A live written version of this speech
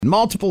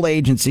Multiple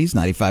agencies,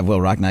 95 Will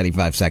Rock,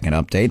 95 second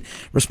update,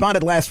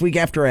 responded last week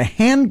after a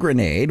hand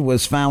grenade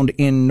was found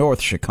in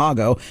North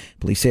Chicago.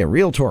 Police say a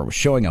realtor was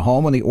showing a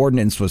home when the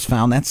ordnance was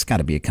found. That's got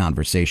to be a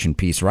conversation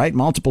piece, right?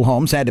 Multiple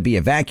homes had to be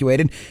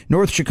evacuated.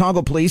 North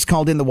Chicago police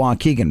called in the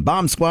Waukegan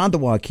Bomb Squad. The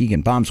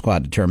Waukegan Bomb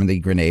Squad determined the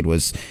grenade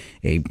was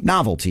a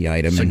novelty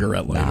item.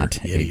 Cigarette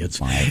lighter, idiots.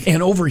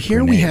 And over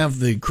here we have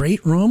the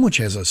great room, which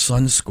has a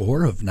Sun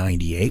score of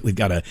 98. We've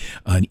got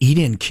an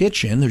eat-in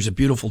kitchen. There's a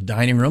beautiful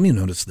dining room. You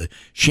notice the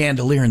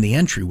chandelier in the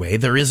entryway.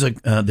 There is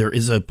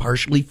a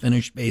partially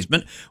finished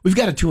basement. We've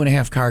got a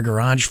 2.5-car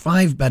garage,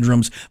 5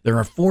 bedrooms. There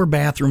are 4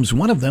 bathrooms,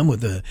 one of them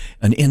with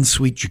an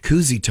in-suite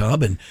jacuzzi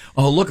tub. And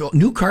look,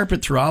 new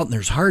carpet throughout, and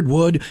there's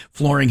hardwood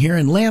flooring here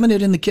and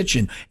laminate in the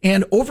kitchen.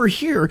 And over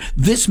here,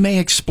 this may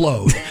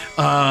explode.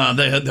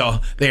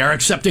 They are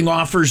accepting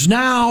offers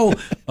now.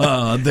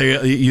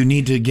 You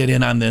need to get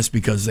in on this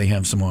because they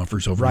have some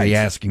offers over the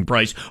asking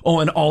price. Oh,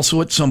 and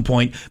also at some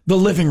point, the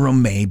living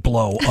room may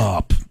blow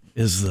up.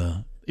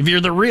 If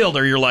you're the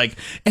realtor, you're like,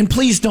 and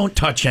please don't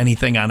touch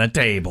anything on a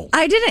table.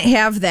 I didn't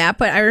have that,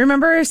 but I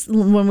remember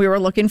when we were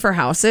looking for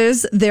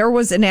houses, there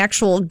was an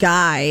actual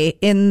guy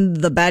in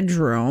the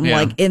bedroom,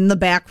 like in the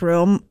back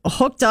room,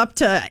 hooked up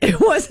to,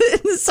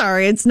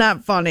 sorry, it's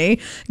not funny.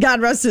 God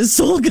rest his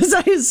soul, because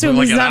I assume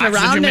he's not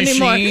around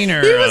anymore. He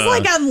was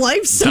like on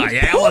life support.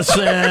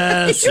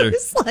 Dialysis. He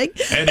was like,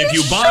 and if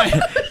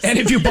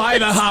you buy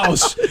the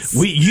house,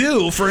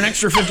 you for an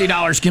extra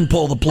 $50 can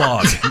pull the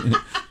plug.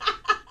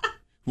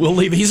 We'll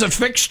leave. He's a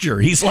fixture.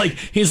 He's like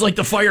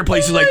the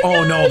fireplace. He's like,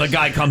 oh no, the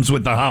guy comes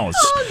with the house.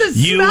 Oh,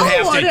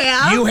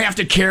 you have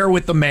to care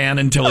with the man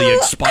until he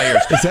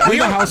expires. Is that when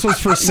the house was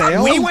for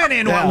sale? We went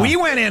in. Yeah. We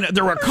went in.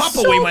 There were a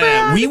couple. We went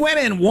in. We went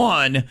in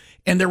one.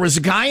 And there was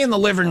a guy in the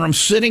living room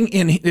sitting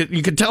in,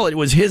 you could tell it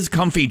was his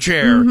comfy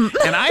chair.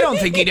 Mm-hmm. And I don't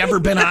think he'd ever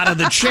been out of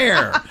the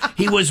chair.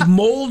 He was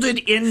molded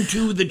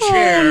into the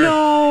chair. Oh,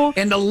 no.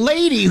 And the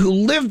lady who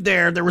lived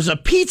there was a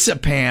pizza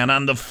pan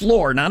on the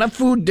floor, not a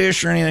food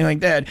dish or anything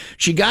like that.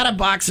 She got a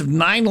box of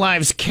 9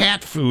 Lives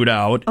cat food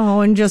out. Oh,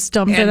 and just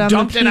dumped it on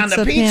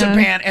the pizza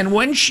pan. And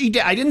when she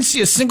did, I didn't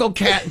see a single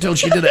cat until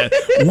she did that.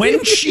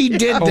 When she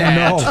did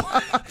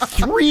that,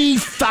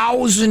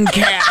 3,000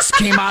 cats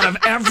came out of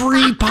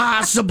every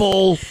possible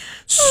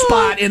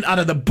spot, out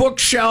of the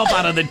bookshelf,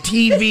 out of the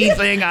TV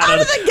thing, out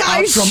of the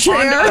guy's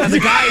chair, out of the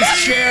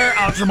guy's chair,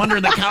 out from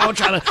under the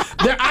couch.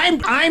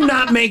 I'm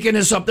not making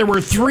this up. There were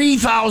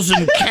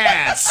 3,000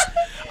 cats.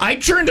 I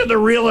turned to the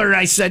realtor and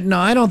I said, no,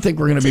 I don't think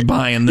we're going to be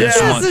buying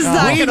this one.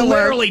 We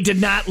literally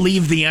did not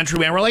leave the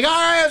entryway. We're like, all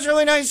right, it was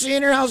really nice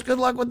seeing your house. Good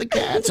luck with the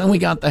cats. And we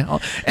got the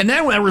house. And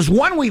then there was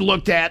one we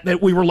looked at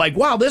that we were like,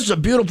 wow, this is a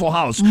beautiful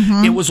house.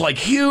 Mm-hmm. It was like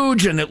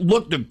huge and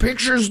the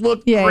pictures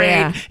looked great.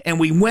 Yeah. And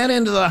we went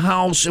into the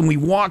house and we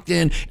walked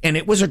in and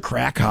it was a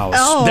crack house.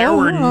 Oh, there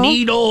were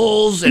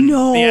needles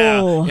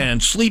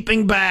and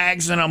sleeping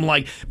bags. And I'm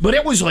like, but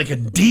it was like a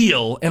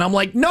deal. And I'm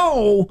like,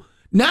 no.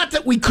 Not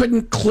that we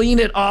couldn't clean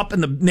it up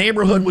and the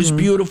neighborhood was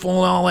beautiful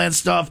and all that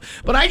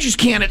stuff, but I just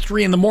can't at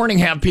 3 a.m.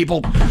 have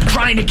people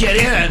trying to get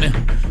in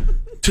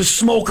to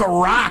smoke a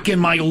rock in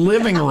my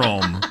living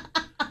room.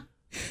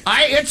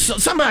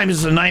 Sometimes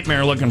it's a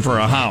nightmare looking for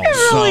a house.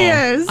 It really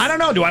is. I don't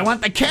know. Do I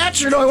want the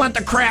cats or do I want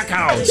the crack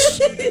house?